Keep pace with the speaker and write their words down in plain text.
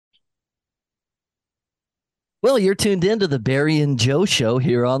Well, you're tuned into the Barry and Joe show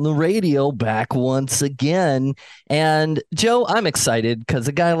here on the radio, back once again. And Joe, I'm excited because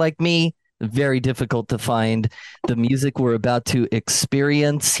a guy like me, very difficult to find the music we're about to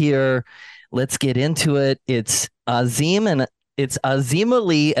experience here. Let's get into it. It's Azim Ali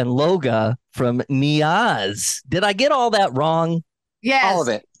and Loga from Niyaz. Did I get all that wrong? All Yes, of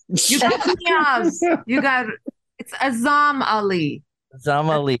it. you got Niyaz. You got it's Azam Ali. Azam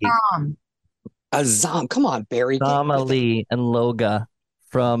Ali, Azam. Azam, come on, Barry, get Azam with it. Ali and Loga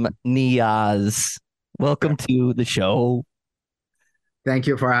from Niyaz. Welcome to the show. Thank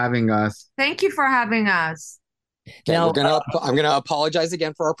you for having us. Thank you for having us. Okay, Now, I'm gonna apologize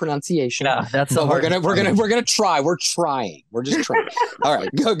again for our pronunciation. yeah, that's the But we're hardest gonna part. try. We're trying. We're just trying. All right,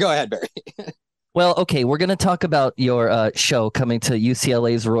 go ahead, Barry. Well, okay, we're going to talk about your show coming to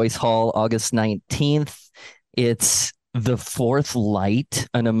UCLA's Royce Hall August 19th. It's The Fourth Light,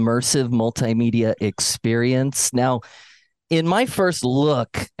 an immersive multimedia experience. Now, in my first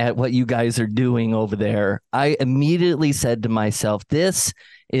look at what you guys are doing over there, I immediately said to myself, this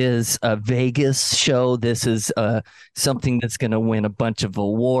is a Vegas show. This is something that's going to win a bunch of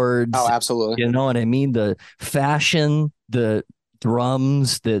awards. Oh, absolutely. You know what I mean? The fashion, the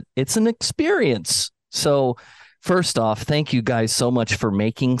drums, that it's an experience. So first off, thank you guys so much for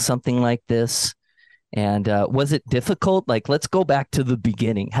making something like this. And was it difficult? Like, let's go back to the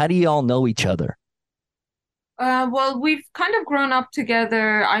beginning. How do you all know each other? Well, we've kind of grown up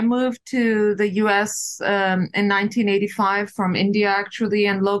together. I moved to the US in 1985 from India, actually,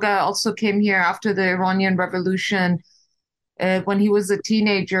 and Loga also came here after the Iranian Revolution when he was a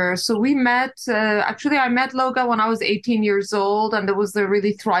teenager. So we met, actually, I met Loga when I was 18 years old, and there was a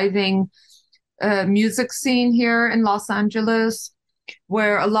really thriving music scene here in Los Angeles,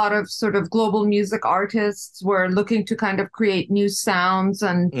 where a lot of sort of global music artists were looking to kind of create new sounds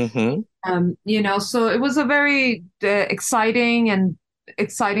and Mm-hmm. so it was a very exciting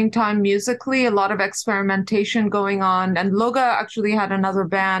time musically, a lot of experimentation going on. And Loga actually had another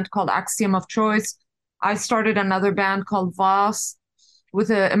band called Axiom of Choice. I started another band called Voss with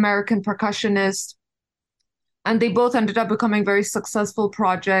an American percussionist. And they both ended up becoming very successful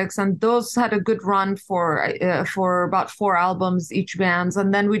projects. And those had a good run for about 4 albums each bands.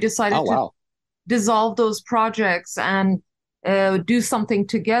 And then we Oh, decided to wow. dissolve those projects and do something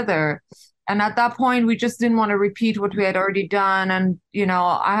together. And at that point, we just didn't want to repeat what we had already done. And,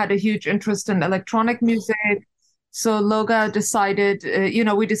 I had a huge interest in electronic music. So Loga decided,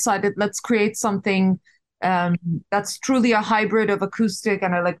 we decided let's create something um, that's truly a hybrid of acoustic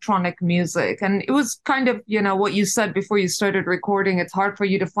and electronic music. And it was kind of, what you said before you started recording. It's hard for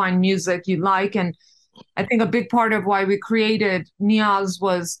you to find music you like. And I think a big part of why we created Niyaz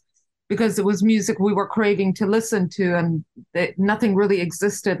was because it was music we were craving to listen to, and nothing really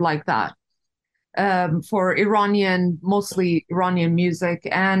existed like that for mostly Iranian music,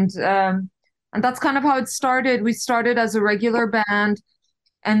 and that's kind of how it started. We started as a regular band,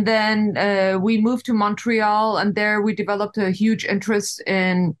 and then we moved to Montreal, and there we developed a huge interest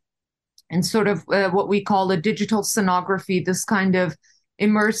in sort of what we call a digital scenography, this kind of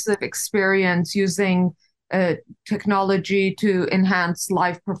immersive experience using technology to enhance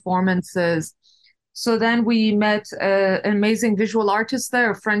live performances. So then we met an amazing visual artist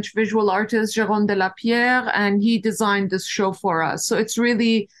there, a French visual artist, Jérôme de la Pierre, and he designed this show for us. So it's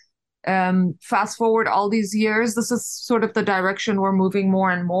really fast forward all these years, this is sort of the direction we're moving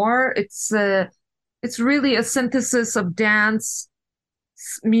more and more. It's really a synthesis of dance,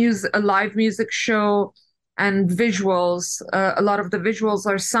 music, a live music show, and visuals. A lot of the visuals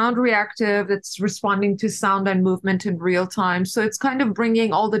are sound reactive. It's responding to sound and movement in real time. So it's kind of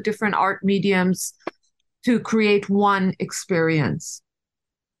bringing all the different art mediums to create one experience.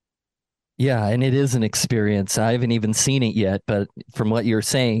 Yeah, and it is an experience. I haven't even seen it yet, but from what you're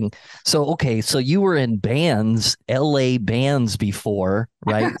saying, so okay, so you were in bands, LA bands before,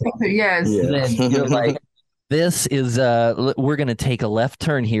 right? Yes. And Yeah. then you're like, this is we're gonna take a left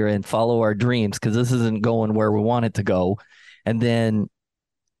turn here and follow our dreams because this isn't going where we want it to go. And then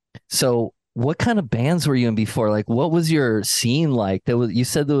so what kind of bands were you in before? Like what was your scene like? You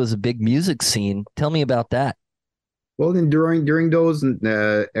said there was a big music scene. Tell me about that. Well, during those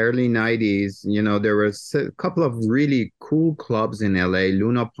early 90s, there was a couple of really cool clubs in LA.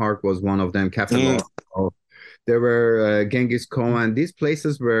 Luna Park was one of them, Cafe Mm, Loco. There were Genghis Khan. These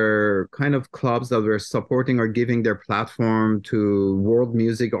places were kind of clubs that were supporting or giving their platform to world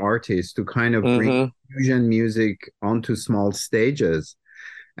music artists to kind of bring mm-hmm. fusion music onto small stages.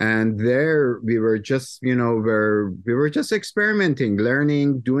 And there we were just, we were just experimenting,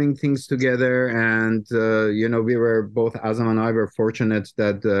 learning, doing things together. And, we were both, Azam and I were fortunate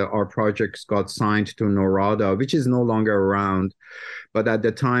that our projects got signed to Norada, which is no longer around. But at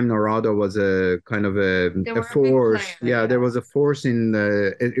the time, Norada was a kind of a force. Yeah, there was a force in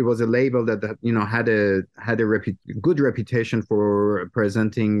it was a label that, had a good reputation for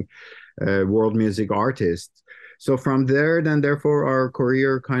presenting world music artists. So from there, then therefore our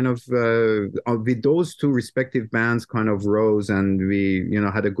career kind of with those two respective bands kind of rose, and we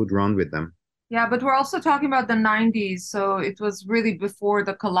had a good run with them. Yeah, but we're also talking about the 90s, so it was really before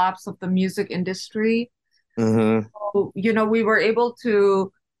the collapse of the music industry. Mm-hmm. So, we were able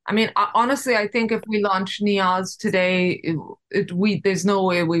to. I mean, honestly, I think if we launched Niyaz today, there's no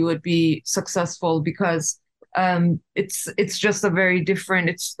way we would be successful because it's just a very different.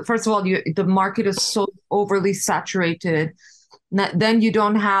 It's first of all, the market is so overly saturated. Then you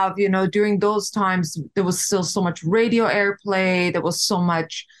don't have, during those times there was still so much radio airplay. There was so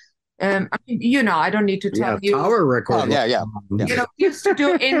much. I mean, I don't need to tell you. Tower record. Oh, yeah. We used to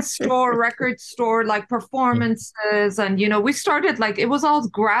do in-store, record store like performances, and we started like it was all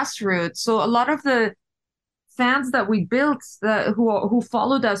grassroots. So a lot of the fans that we built who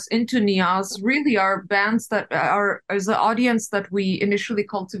followed us into Niyaz really are bands that are as the audience that we initially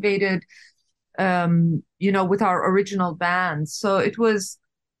cultivated, with our original bands. So it was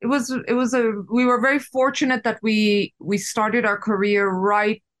we were very fortunate that we started our career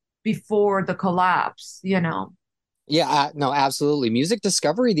right before the collapse, Yeah, no, absolutely. Music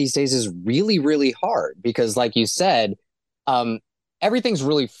discovery these days is really, really hard because, like you said, everything's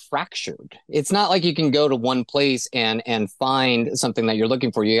really fractured. It's not like you can go to one place and find something that you're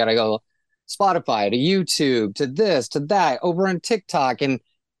looking for. You got to go Spotify to YouTube to this to that over on TikTok, and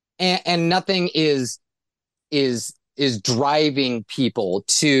nothing is driving people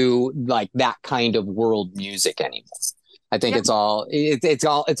to like that kind of world music anymore. I think it's all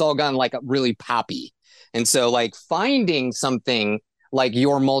gone like really poppy. And so like finding something like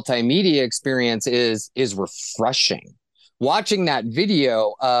your multimedia experience is refreshing. Watching that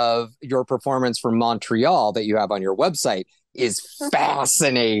video of your performance from Montreal that you have on your website is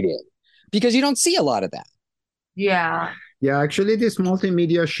fascinating because you don't see a lot of that. Yeah. Yeah, actually, this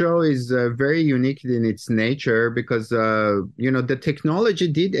multimedia show is very unique in its nature because, the technology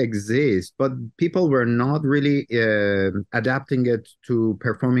did exist, but people were not really adapting it to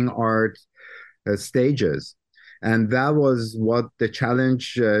performing art stages. And that was what the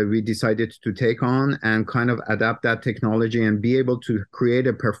challenge we decided to take on and kind of adapt that technology and be able to create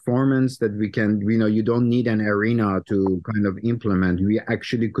a performance that we can, you don't need an arena to kind of implement. We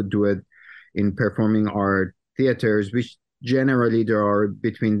actually could do it in performing art theaters, which generally there are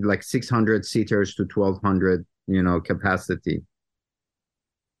between like 600 seaters to 1200 capacity.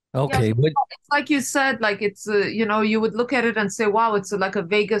 Okay, yeah, it's like you said, like it's you would look at it and say, wow, it's like a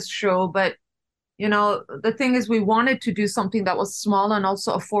Vegas show, but the thing is we wanted to do something that was small and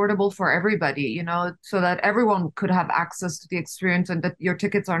also affordable for everybody, so that everyone could have access to the experience and that your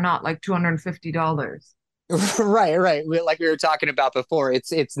tickets are not like $250. Right. Like we were talking about before,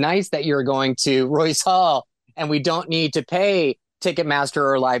 it's nice that you're going to Royce Hall and we don't need to pay Ticketmaster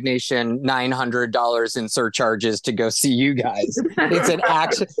or Live Nation $900 in surcharges to go see you guys.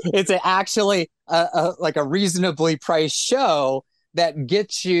 It's actually like a reasonably priced show that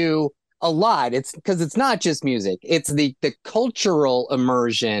gets you a lot. It's because it's not just music. It's the cultural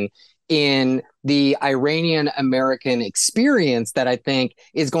immersion in the Iranian-American experience that I think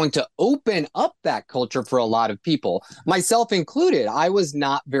is going to open up that culture for a lot of people, myself included. I was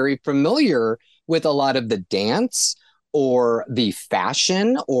not very familiar with a lot of the dance or the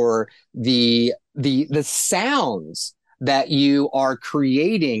fashion or the sounds that you are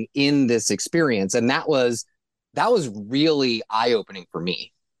creating in this experience. And that was really eye-opening for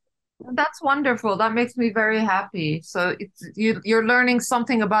me. That's wonderful. That makes me very happy. So you're learning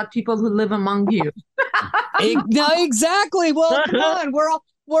something about people who live among you. No, exactly. Well, come on.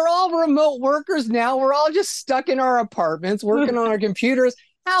 We're all remote workers now. We're all just stuck in our apartments, working on our computers.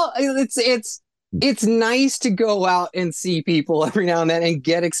 It's nice to go out and see people every now and then and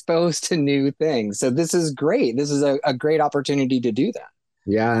get exposed to new things. So this is great. This is a great opportunity to do that.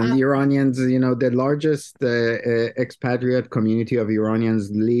 Yeah, and Iranians, the largest expatriate community of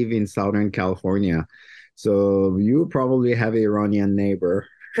Iranians live in Southern California. So you probably have an Iranian neighbor.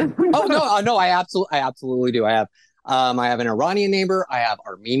 Oh, no, I absolutely do. I have an Iranian neighbor. I have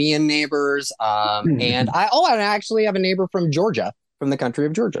Armenian neighbors. And I actually have a neighbor from Georgia, from the country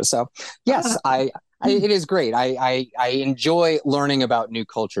of Georgia. So yes, it is great. I enjoy learning about new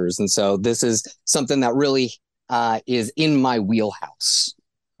cultures. And so this is something that really is in my wheelhouse.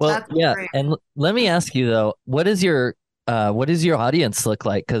 Well, That's yeah, great. and let me ask you though, what does your audience look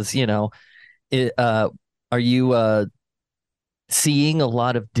like? Because it, are you seeing a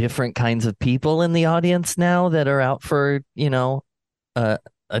lot of different kinds of people in the audience now that are out for uh,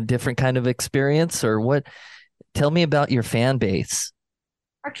 a different kind of experience, or what? Tell me about your fan base.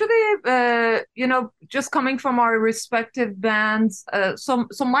 Actually, just coming from our respective bands, so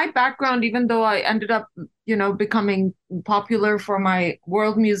my background, even though I ended up, becoming popular for my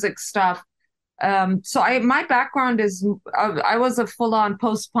world music stuff, so my background is I was a full-on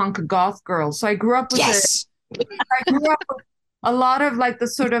post-punk goth girl. So Yes. I grew up with a lot of like the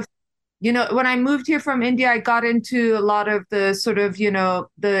sort of, when I moved here from India, I got into a lot of the sort of,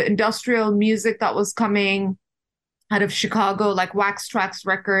 the industrial music that was coming out of Chicago, like Wax Trax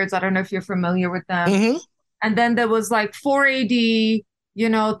Records. I don't know if you're familiar with them. Hmm. And then there was like 4AD,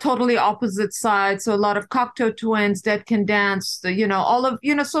 totally opposite sides. So a lot of Cocteau Twins, Dead Can Dance, all of,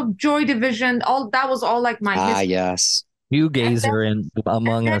 so Joy Division, all that was all like my Ah, history. yes. You And gazer in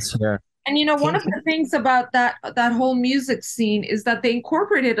among then, us here. and one of the things about that whole music scene is that they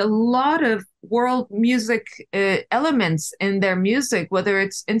incorporated a lot of world music elements in their music, whether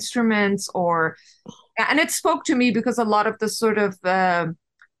it's instruments or, and it spoke to me because a lot of the sort of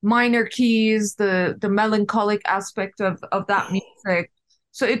minor keys, the melancholic aspect of that music.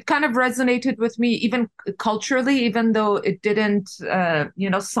 So it kind of resonated with me, even culturally, even though it didn't,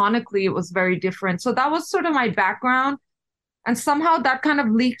 sonically, it was very different. So that was sort of my background. And somehow that kind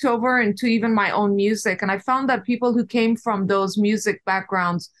of leaked over into even my own music. And I found that people who came from those music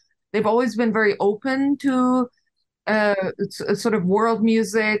backgrounds, they've always been very open to sort of world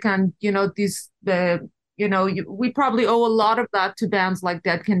music, and we probably owe a lot of that to bands like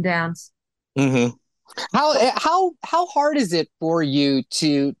Dead Can Dance. Hmm. How hard is it for you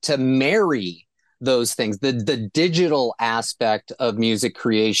to marry those things, the digital aspect of music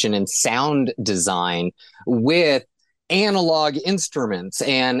creation and sound design with analog instruments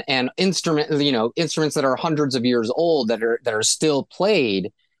and instruments that are hundreds of years old that are still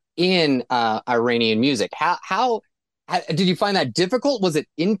played in Iranian music? How did you find that difficult? Was it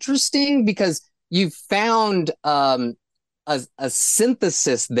interesting because you found a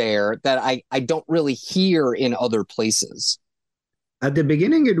synthesis there that I don't really hear in other places? At the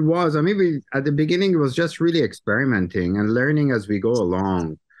beginning, it was. I mean, at the beginning, it was just really experimenting and learning as we go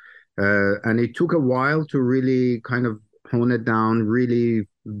along. And it took a while to really kind of hone it down, really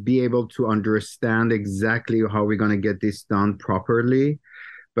be able to understand exactly how we're going to get this done properly.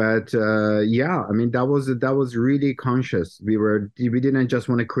 But yeah, I mean that was really conscious. We didn't just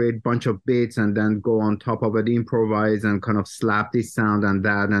want to create a bunch of beats and then go on top of it, improvise and kind of slap this sound and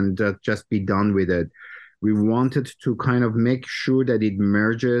that and just be done with it. We wanted to kind of make sure that it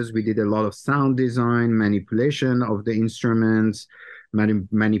merges. We did a lot of sound design, manipulation of the instruments,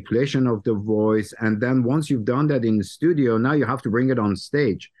 manipulation of the voice, and then once you've done that in the studio, now you have to bring it on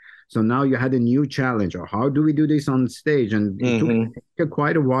stage. So now you had a new challenge. Or how do we do this on stage? And it took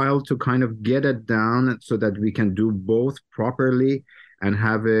quite a while to kind of get it down so that we can do both properly and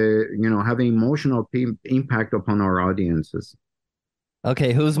have an emotional impact upon our audiences.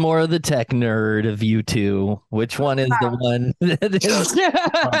 Okay, who's more of the tech nerd of you two? Which one is the one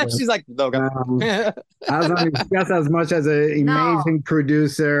that is? She's like, Logo. Azam is just as much as an No. amazing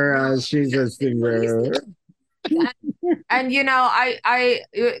producer as she's a singer. And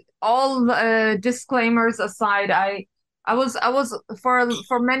all disclaimers aside, I was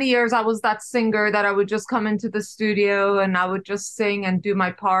for many years I was that singer that I would just come into the studio and I would just sing and do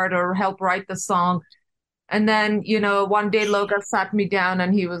my part or help write the song. And then, one day Loga sat me down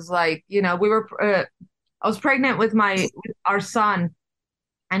and he was like, I was pregnant with our son.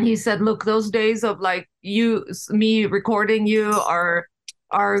 And he said, look, those days of like me recording you are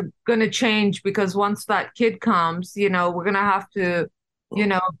going to change, because once that kid comes, we're going to have to, you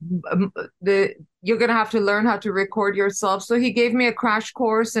know, you're going to have to learn how to record yourself. So he gave me a crash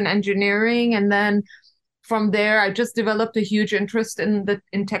course in engineering. And then from there, I just developed a huge interest in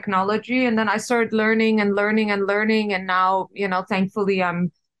technology. And then I started learning and learning and learning. And now, thankfully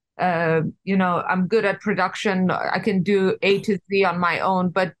I'm good at production. I can do A to Z on my own,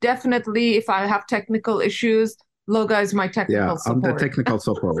 but definitely if I have technical issues, Loga is my technical support. I'm the technical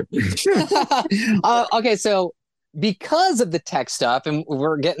support. Okay, so because of the tech stuff, and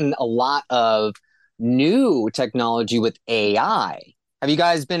we're getting a lot of new technology with AI, have you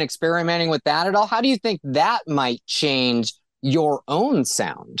guys been experimenting with that at all? How do you think that might change your own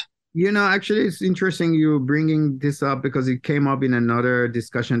sound? Actually, it's interesting you bringing this up because it came up in another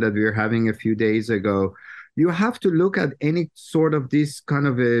discussion that we were having a few days ago. you have to look at any sort of this kind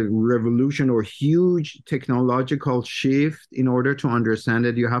of a revolution or huge technological shift in order to understand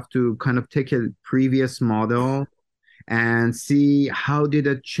it. You have to kind of take a previous model and see how did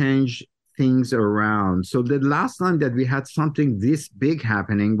it change things around. So the last time that we had something this big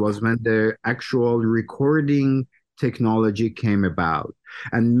happening was when the actual recording technology came about.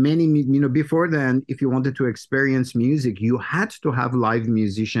 And many, before then, if you wanted to experience music, you had to have live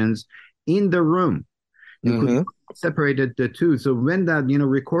musicians in the room. You could separate the two. So when that,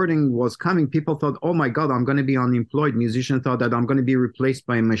 recording was coming, people thought, oh my God, I'm going to be unemployed. Musicians thought that I'm going to be replaced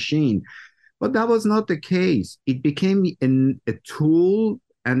by a machine. But that was not the case. It became a tool,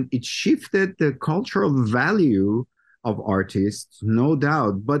 and it shifted the cultural value of artists, no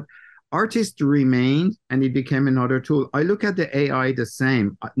doubt. But artists remained, and it became another tool. I look at the AI the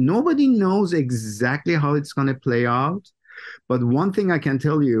same. Nobody knows exactly how it's going to play out. But one thing I can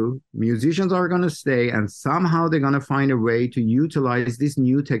tell you, musicians are going to stay, and somehow they're going to find a way to utilize this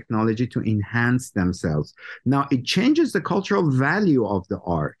new technology to enhance themselves. Now, it changes the cultural value of the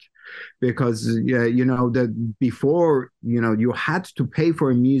art. Because that before you had to pay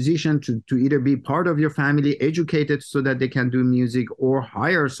for a musician to either be part of your family, educated so that they can do music, or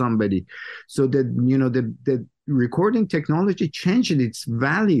hire somebody. So that the recording technology changed its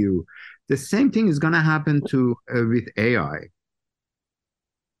value. The same thing is going to happen with AI.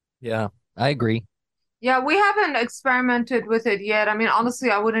 Yeah, I agree. Yeah, we haven't experimented with it yet. I mean, honestly,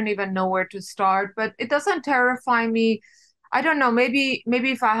 I wouldn't even know where to start, but it doesn't terrify me. I don't know. Maybe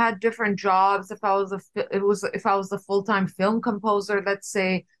if I had different jobs, if I was a full-time film composer, let's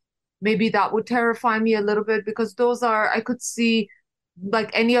say, maybe that would terrify me a little bit, because I could see,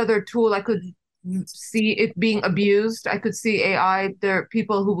 like any other tool, I could see it being abused. I could see AI, there are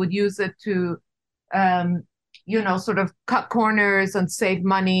people who would use it to, sort of cut corners and save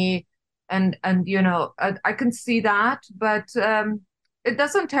money, and I can see that, but it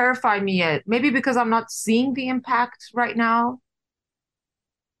doesn't terrify me yet. Maybe because I'm not seeing the impact right now.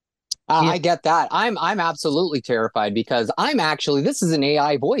 I get that. I'm absolutely terrified, because this is an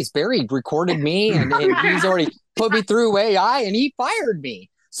AI voice. Barry recorded me, and he's already put me through AI, and he fired me.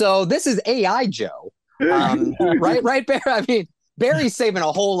 So this is AI Joe. Right, Barry? I mean, Barry's saving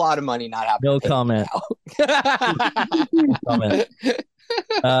a whole lot of money not having No to pay comment. No comment.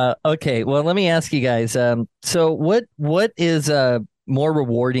 Okay, well, let me ask you guys. So what is more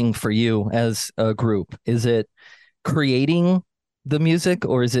rewarding for you as a group? Is it creating the music,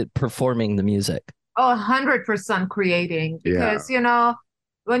 or is it performing the music? Oh, 100% creating, because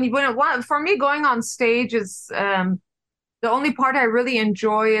for me, going on stage is the only part I really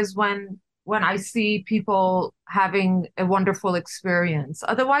enjoy is when I see people having a wonderful experience.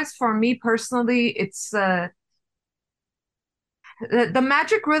 Otherwise, for me personally, it's the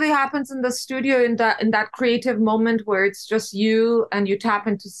magic really happens in the studio, in that creative moment where it's just you, and you tap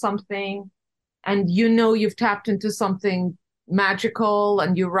into something, and you've tapped into something magical,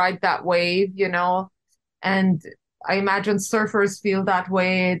 and you ride that wave, and I imagine surfers feel that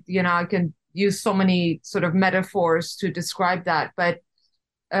way. I can use so many sort of metaphors to describe that, but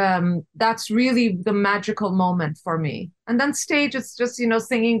that's really the magical moment for me. And then stage, it's just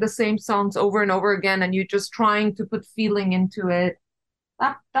singing the same songs over and over again, and you're just trying to put feeling into it.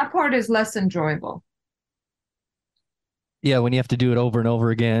 That part is less enjoyable. Yeah, when you have to do it over and over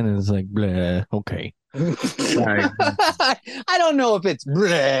again, and it's like, bleh, okay. I don't know if it's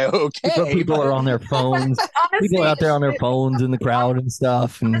okay. People are on their phones. Honestly, people are out there on their phones in the crowd and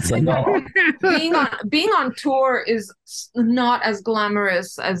stuff, and it's like, oh. being on tour is not as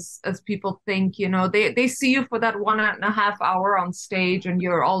glamorous as people think. They see you for that 1.5 hour on stage, and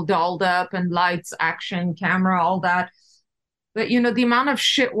you're all dolled up, and lights, action, camera, all that. But the amount of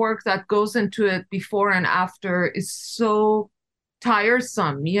shit work that goes into it before and after is so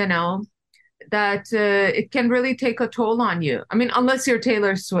tiresome, that it can really take a toll on you. I mean, unless you're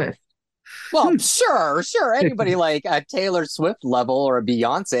Taylor Swift. Well, sure. Anybody like a Taylor Swift level or a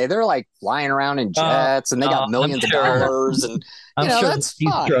Beyonce, they're like flying around in jets, and they got millions of dollars, and I'm sure that's she's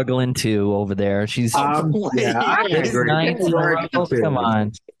fine. struggling too over there. She's Come on.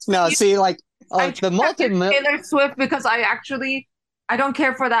 No, see, like the Taylor Swift, because I don't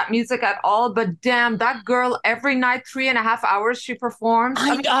care for that music at all, but damn, that girl, every night, 3.5 hours she performs.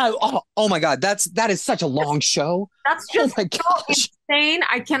 Oh my God, that is such a long show. That's just so insane.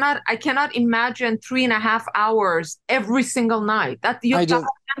 I cannot imagine 3.5 hours every single night. You have to hand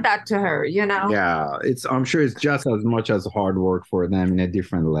that to her, Yeah, I'm sure it's just as much as hard work for them in a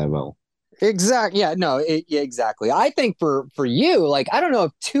different level. Exactly. Yeah, no, yeah, exactly. I think for you, like, I don't know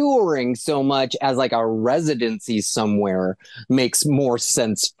if touring so much as like a residency somewhere makes more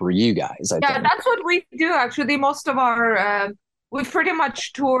sense for you guys, I Yeah, think. that's what we do actually. Most of our we've pretty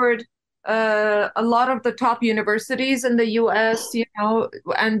much toured a lot of the top universities in the US, you know,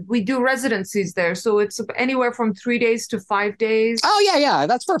 and we do residencies there. So it's anywhere from 3 days to 5 days. Oh yeah, yeah,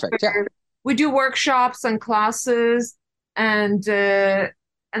 that's perfect. Yeah. We do workshops and classes, and uh,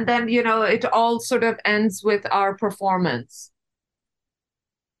 and then you know it all sort of ends with our performance.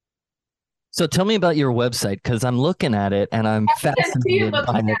 So tell me about your website because I'm looking at it and I'm I can see you fascinated by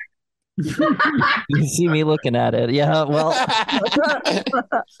looking it. You see me looking at it. Yeah, well,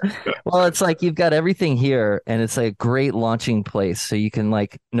 it's like you've got everything here and it's a great launching place. So you can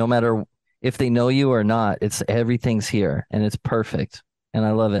like no matter if they know you or not, it's everything's here and it's perfect. And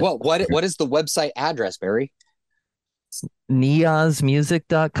I love it. Well, what is the website address, Barry?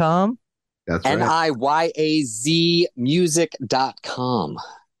 Niyazmusic.com. That's right. NIYAZ music.com.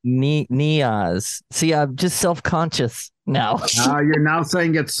 Niyaz. See, I'm just self-conscious now. You're now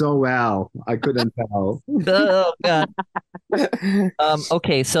saying it so well. I couldn't tell. Oh God.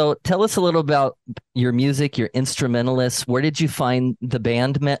 Okay, so tell us a little about your music, your instrumentalists. Where did you find the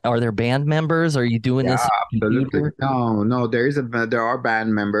band? Are there band members? Are you doing this? Absolutely. No, there are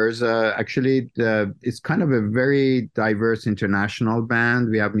band members. Actually, it's kind of a very diverse international band.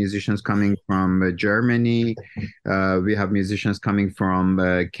 We have musicians coming from Germany. We have musicians coming from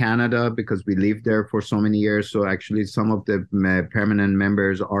Canada because we lived there for so many years. So actually, some of the permanent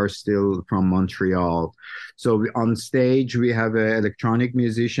members are still from Montreal. So on stage, we have an electronic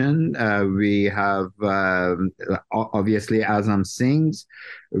musician. We have obviously Azam sings.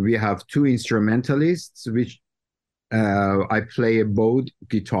 We have two instrumentalists, which I play a bowed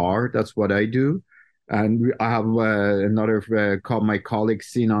guitar. That's what I do. And I have another my colleague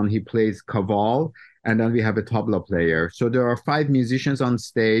Sinan. He plays kaval. And then we have a tabla player. So there are 5 musicians on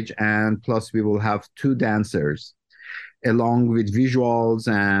stage, and plus we will have 2 dancers, along with visuals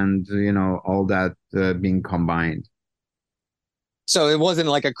and all that being combined. So it wasn't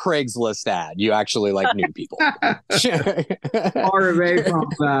like a Craigslist ad. You actually like knew people. Far away from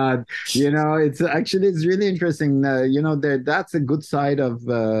that. It's really interesting. That's a good side of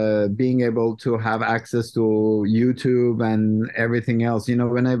being able to have access to YouTube and everything else.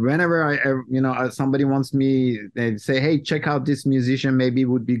 Whenever somebody wants me, they say, "Hey, check out this musician. Maybe it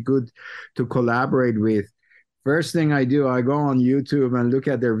would be good to collaborate with." First thing I do, I go on YouTube and look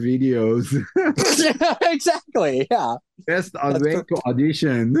at their videos. Exactly. Yeah. Best way to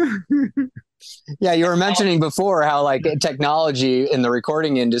audition. Yeah, you were mentioning before how like technology in the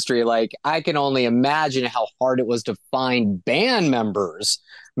recording industry, like I can only imagine how hard it was to find band members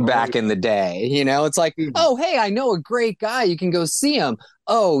back in the day. It's like, oh, hey, I know a great guy. You can go see him.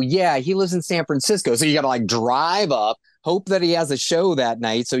 Oh, yeah, he lives in San Francisco. So you got to like drive up, hope that he has a show that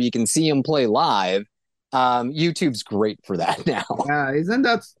night so you can see him play live. YouTube's great for that now. Yeah, isn't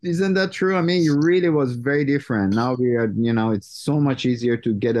that true? I mean, it really was very different. Now we are, it's so much easier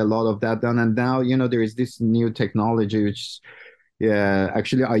to get a lot of that done. And now, there is this new technology, which, yeah,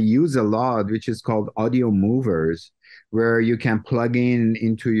 actually I use a lot, which is called audio movers, where you can plug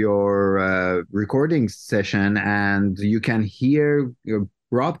into your recording session and you can hear your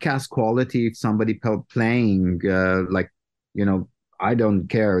broadcast quality if somebody playing, I don't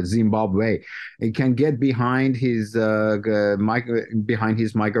care, Zimbabwe. It can get behind his behind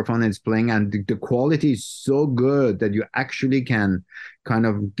his microphone and it's playing, and the quality is so good that you actually can kind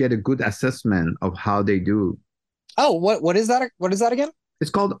of get a good assessment of how they do. Oh, what is that? What is that again?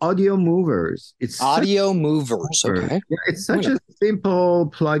 It's called audio movers. It's audio movers. Okay. Yeah, it's such a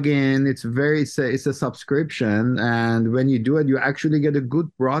simple plugin. It's a subscription, and when you do it, you actually get a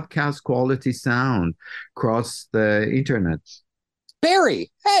good broadcast quality sound across the internet.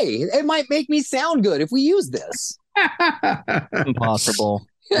 Barry, hey, it might make me sound good if we use this. Impossible.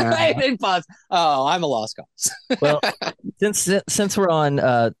 Impossible. Oh, I'm a lost cause. Well, since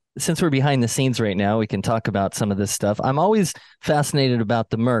we're behind the scenes right now, we can talk about some of this stuff. I'm always fascinated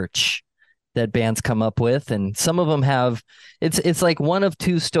about the merch that bands come up with, and some of them have it's like one of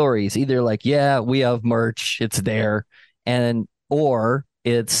two stories. Either like, yeah, we have merch, it's there, or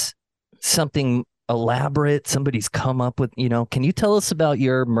it's something elaborate somebody's come up with. Can you tell us about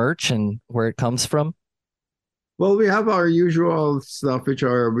your merch and where it comes from? Well, we have our usual stuff, which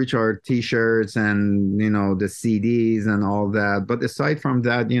are t-shirts and the CDs and all that. But aside from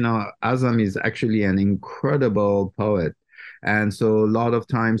that, Azam is actually an incredible poet, and so a lot of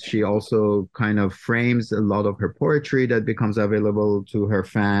times she also kind of frames a lot of her poetry that becomes available to her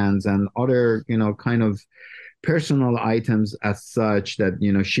fans and other kind of personal items as such that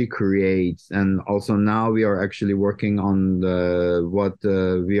she creates. And also now we are actually working on what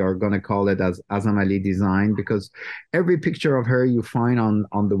we are going to call it as Azam Ali design, because every picture of her you find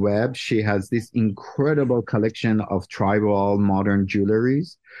on the web, she has this incredible collection of tribal modern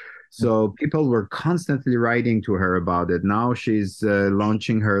jewelries. So people were constantly writing to her about it. Now she's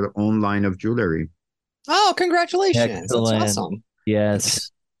launching her own line of jewelry. Oh, congratulations. Excellent. That's awesome. Yes.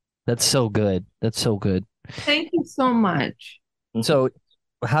 That's so good. That's so good. Thank you so much. So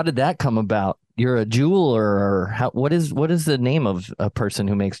how did that come about? You're a jeweler, or what is the name of a person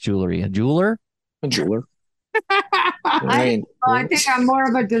who makes jewelry? A jeweler? A jeweler. I think I'm more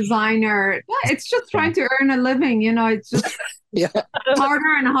of a designer. It's just trying to earn a living, it's just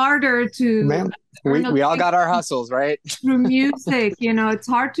harder and harder to Man, we all got our hustles, right? Through music, it's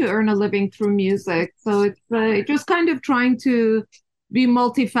hard to earn a living through music. So it's just kind of trying to be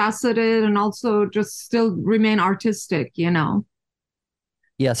multifaceted and also just still remain artistic, Yeah,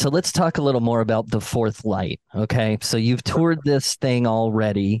 so let's talk a little more about the Fourth Light. Okay, so you've toured this thing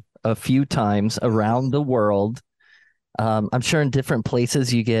already a few times around the world. I'm sure in different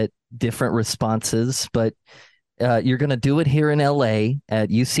places you get different responses, but you're going to do it here in LA at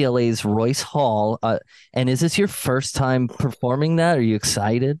UCLA's Royce Hall. And is this your first time performing that? Are you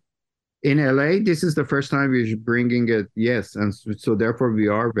excited? In LA, this is the first time we're bringing it. Yes, and so therefore we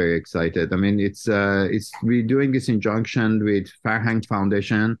are very excited. I mean, it's we're doing this in conjunction with Farhang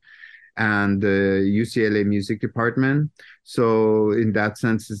Foundation and the UCLA Music Department. So in that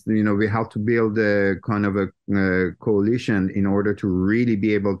sense, we have to build a kind of a coalition in order to really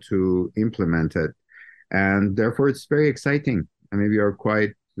be able to implement it. And therefore, it's very exciting. I mean, we are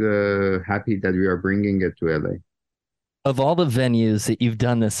quite happy that we are bringing it to LA. Of all the venues that you've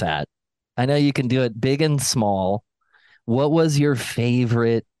done this at, I know you can do it big and small. What was your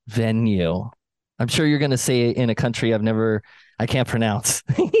favorite venue? I'm sure you're going to say it in a country I can't pronounce.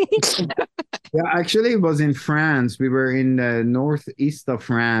 Yeah, actually, it was in France. We were in the northeast of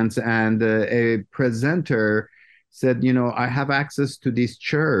France, and a presenter said, I have access to this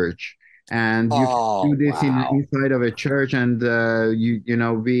church, and you can do this inside of a church. And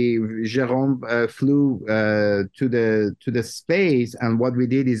Jérôme flew to the space, and what we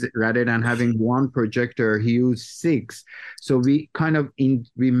did is, rather than having one projector, he used 6. So we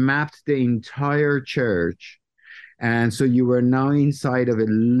we mapped the entire church. And so you were now inside of a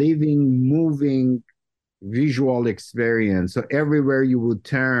living, moving visual experience. So everywhere you would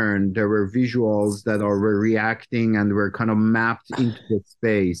turn, there were visuals that were reacting and were kind of mapped into the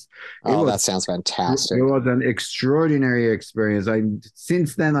space. That sounds fantastic. It was an extraordinary experience.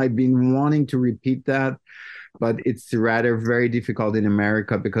 Since then, I've been wanting to repeat that, but it's rather very difficult in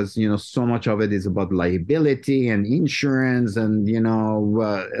America because, so much of it is about liability and insurance, and,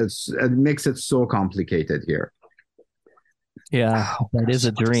 it makes it so complicated here. Yeah, that is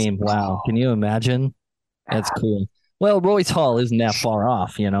a dream. Wow. Can you imagine? That's cool. Well, Royce Hall isn't that far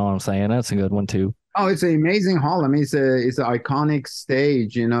off, you know what I'm saying? That's a good one too. Oh, it's an amazing hall. I mean, it's an iconic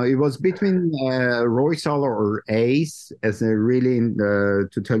stage. It was between Royce Hall or Ace, as really to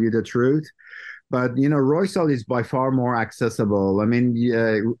tell you the truth. But Royce Hall is by far more accessible. I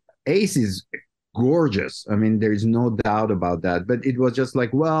mean, Ace is gorgeous. I mean, there's no doubt about that. But it was just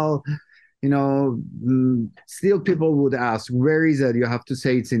like, well, still people would ask, where is it? You have to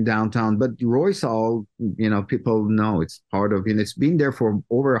say it's in downtown. But Royce Hall, people know it's part of, it's been there for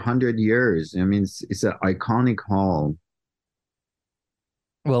over 100 years. I mean, it's an iconic hall.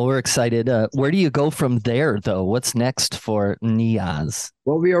 Well, we're excited. Where do you go from there, though? What's next for Niyaz?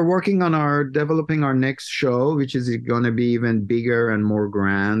 Well, we are working on developing our next show, which is going to be even bigger and more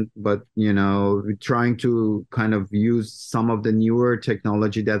grand. But, we're trying to kind of use some of the newer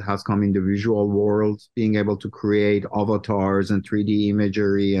technology that has come in the visual world, being able to create avatars and 3D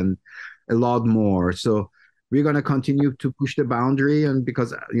imagery and a lot more. So we're going to continue to push the boundary. And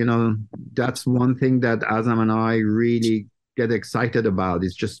because, that's one thing that Azam and I really get excited about,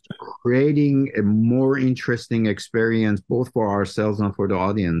 is just creating a more interesting experience both for ourselves and for the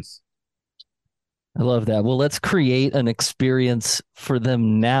audience. I love that. Well, let's create an experience for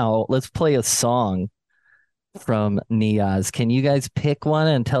them now. Let's play a song from Niyaz. Can you guys pick one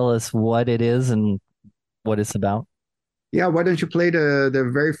and tell us what it is and what it's about? Yeah, why don't you play the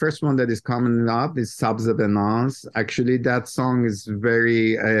very first one that is coming up is Sabza Benaz. Actually, that song is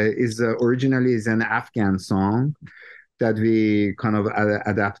originally is an Afghan song that we kind of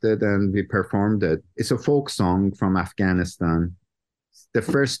adapted and we performed it. It's a folk song from Afghanistan. It's the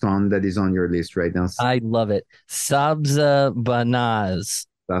first one that is on your list right now. I love it. Sabza Banaz.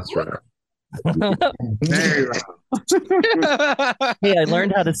 That's right. Very well. Hey, I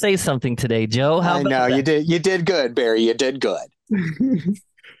learned how to say something today, Joe. How I about know that? you did. You did good, Barry. You did good.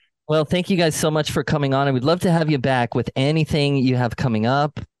 Well, thank you guys so much for coming on. And we'd love to have you back with anything you have coming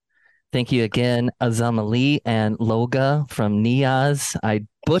up. Thank you again, Azam Ali and Loga from Niyaz. I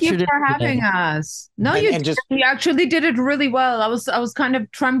butchered Thank you for it having today. us. No, And just you actually did it really well. I was kind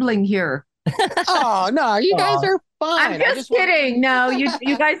of trembling here. oh no, you guys Aw. are fine. I'm just kidding. No,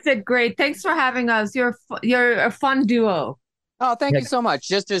 you guys did great. Thanks for having us. You're a fun duo. Oh, thank you so much.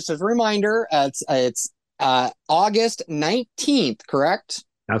 Just as a reminder, it's August 19th, correct?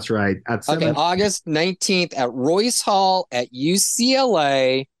 That's right. At Okay, 7. August 19th at Royce Hall at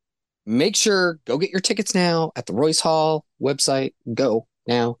UCLA. Make sure go get your tickets now at the Royce Hall website. Go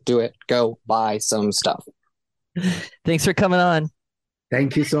now, do it. Go buy some stuff. Thanks for coming on.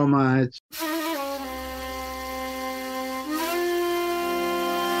 Thank you so much.